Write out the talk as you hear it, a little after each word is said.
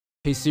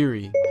Hey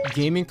Siri,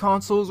 gaming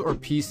consoles or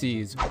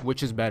PCs,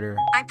 which is better?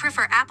 I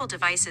prefer Apple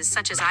devices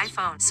such as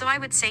iPhone, so I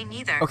would say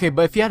neither. Okay,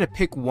 but if you had to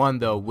pick one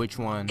though, which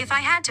one? If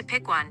I had to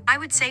pick one, I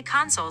would say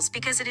consoles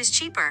because it is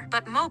cheaper,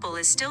 but mobile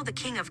is still the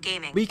king of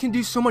gaming. But you can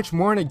do so much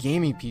more in a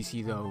gaming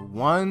PC though.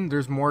 1,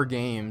 there's more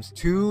games.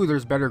 2,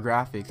 there's better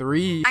graphics.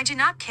 3... I do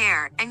not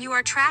care, and you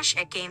are trash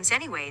at games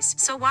anyways,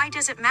 so why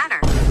does it matter?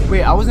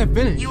 Wait, I wasn't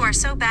finished. You are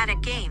so bad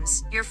at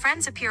games, your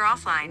friends appear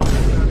offline.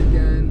 Not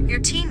again. Your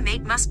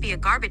teammate must be a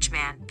garbage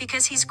man,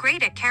 because he's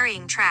great at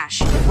carrying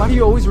trash. Why do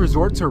you always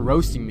resort to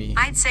roasting me?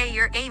 I'd say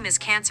your aim is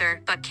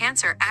cancer, but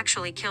cancer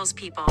actually kills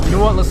people. You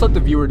know what, let's let the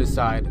viewer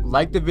decide.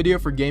 Like the video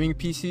for gaming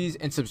PCs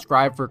and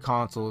subscribe for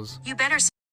consoles. You better